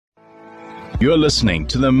You're listening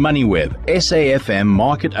to the MoneyWeb SAFM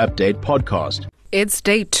Market Update Podcast. It's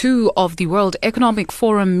day 2 of the World Economic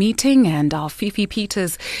Forum meeting, and our Fifi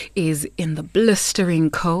Peters is in the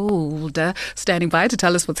blistering cold, standing by to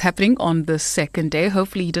tell us what's happening on the second day.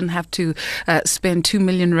 Hopefully you didn't have to spend 2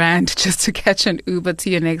 million rand just to catch an Uber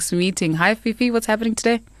to your next meeting. Hi Fifi, what's happening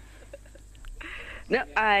today? No,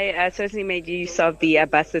 I certainly made use of the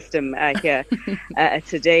bus system here.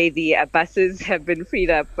 Today, the buses have been freed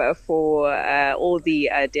up for all the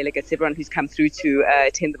delegates, everyone who's come through to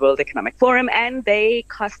attend the World Economic Forum, and they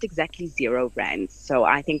cost exactly R0. So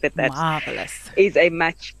I think that Marvelous. Is a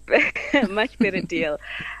much better deal.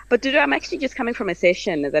 But Dudu, I'm actually just coming from a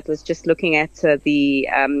session that was just looking at the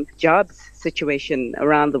jobs situation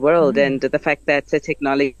around the world and the fact that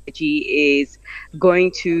technology is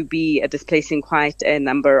going to be displacing quite a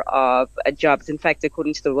number of jobs. In fact,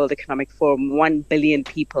 according to the World Economic Forum, 1 billion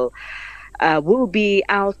people will be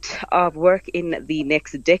out of work in the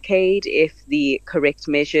next decade if the correct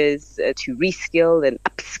measures to reskill and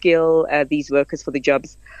upskill these workers for the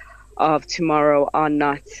jobs of tomorrow are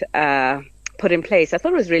not put in place. I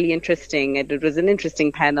thought it was really interesting. It was an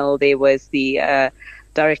interesting panel. There was the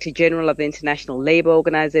Director General of the International Labour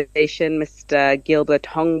Organization, Mr. Gilbert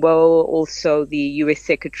Hongbo, also the U.S.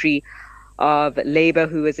 Secretary of Labour,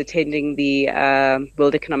 who is attending the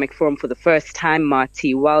World Economic Forum for the first time,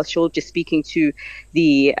 Marty Walsh, all just speaking to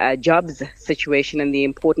the jobs situation and the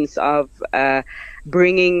importance of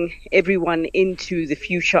bringing everyone into the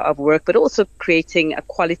future of work, but also creating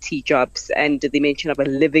quality jobs, and the mention of a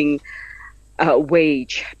living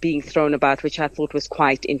wage being thrown about, which I thought was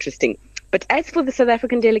quite interesting. But as for the South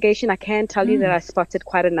African delegation, I can tell you that I spotted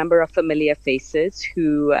quite a number of familiar faces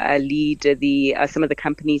who lead some of the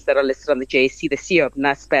companies that are listed on the JSE. The CEO of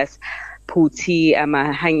Naspers, Phuthi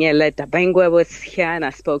Mahanyele Dabengwa, was here, and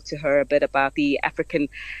I spoke to her a bit about the African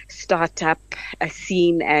startup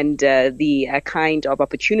scene and the kind of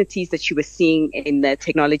opportunities that she was seeing in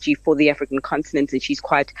technology for the African continent, and she's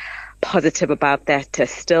quite positive about that.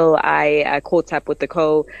 Still, I caught up with the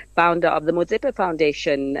co-founder of the Motsepe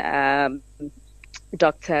Foundation,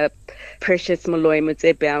 Dr. Precious Moloi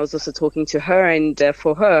Motsepe. I was also talking to her, and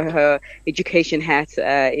for her education hat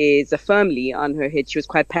is firmly on her head. She was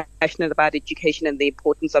quite passionate about education and the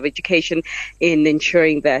importance of education in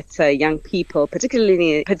ensuring that young people,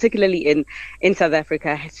 particularly in South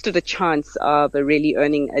Africa, stood a chance of really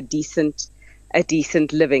earning a decent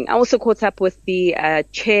living. I also caught up with the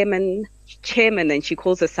chairman, and she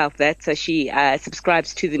calls herself that, so she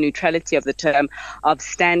subscribes to the neutrality of the term of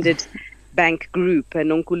Standard Bank Group,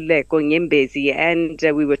 Nonkululeko Nyembezi, and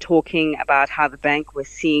we were talking about how the bank was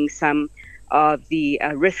seeing some of the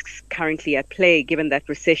risks currently at play, given that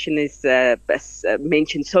recession is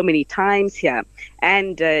mentioned so many times here.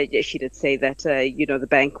 And she did say that, the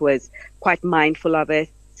bank was quite mindful of it,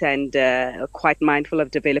 and quite mindful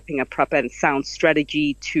of developing a proper and sound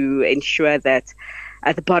strategy to ensure that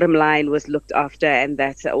the bottom line was looked after, and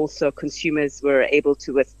that also consumers were able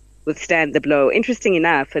to withstand the blow. Interesting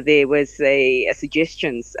enough, there was a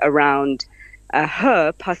suggestions around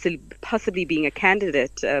her possibly being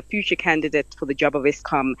a future candidate for the job of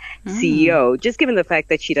Eskom CEO, just given the fact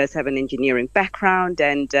that she does have an engineering background,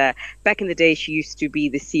 and back in the day she used to be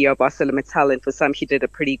the CEO of ArcelorMittal, and for some she did a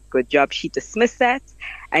pretty good job. She dismissed that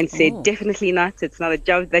and said definitely not. It's not a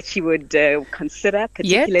job that she would consider,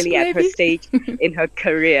 particularly at her stage in her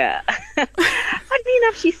career. Oddly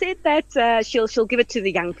enough, she said that she'll give it to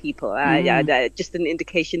the young people. Just an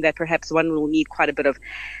indication that perhaps one will need quite a bit of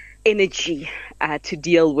energy to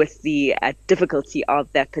deal with the difficulty of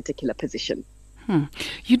that particular position.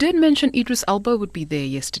 You did mention Idris Elba would be there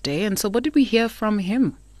yesterday, and so what did we hear from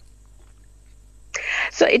him?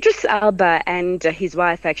 So Idris Elba and his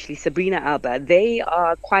wife, actually, Sabrina Elba, they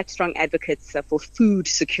are quite strong advocates for food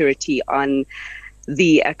security on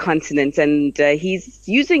the continent, and he's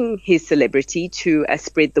using his celebrity to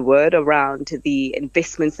spread the word around the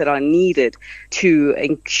investments that are needed to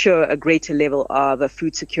ensure a greater level of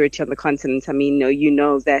food security on the continent. I mean, you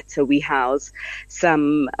know that we house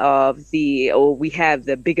we have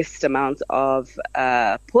the biggest amount of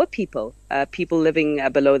poor people, people living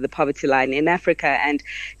below the poverty line in Africa, and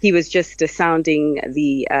he was just sounding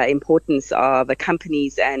the importance of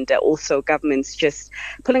companies and also governments just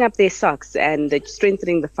pulling up their socks and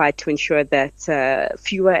strengthening the fight to ensure that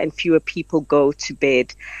fewer and fewer people go to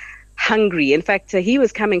bed hungry. In fact, he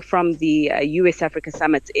was coming from the US Africa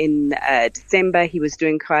Summit in December. He was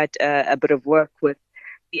doing quite a bit of work with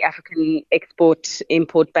the African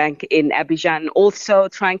Export-Import Bank in Abidjan, also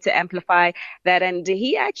trying to amplify that. And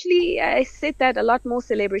he actually said that a lot more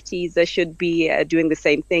celebrities should be doing the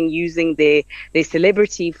same thing, using their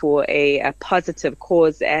celebrity for a positive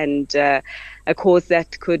cause, and a cause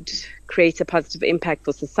that could create a positive impact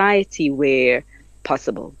for society where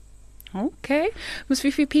possible. Okay. Ms.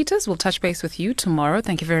 Fifi Peters, we'll touch base with you tomorrow.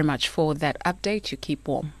 Thank you very much for that update. You keep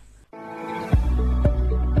warm.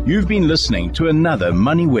 You've been listening to another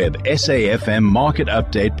MoneyWeb SAFM Market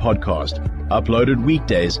Update podcast, uploaded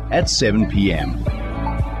weekdays at 7 p.m.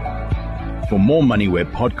 For more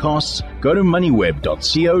MoneyWeb podcasts, go to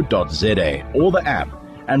moneyweb.co.za or the app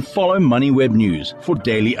and follow MoneyWeb News for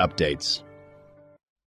daily updates.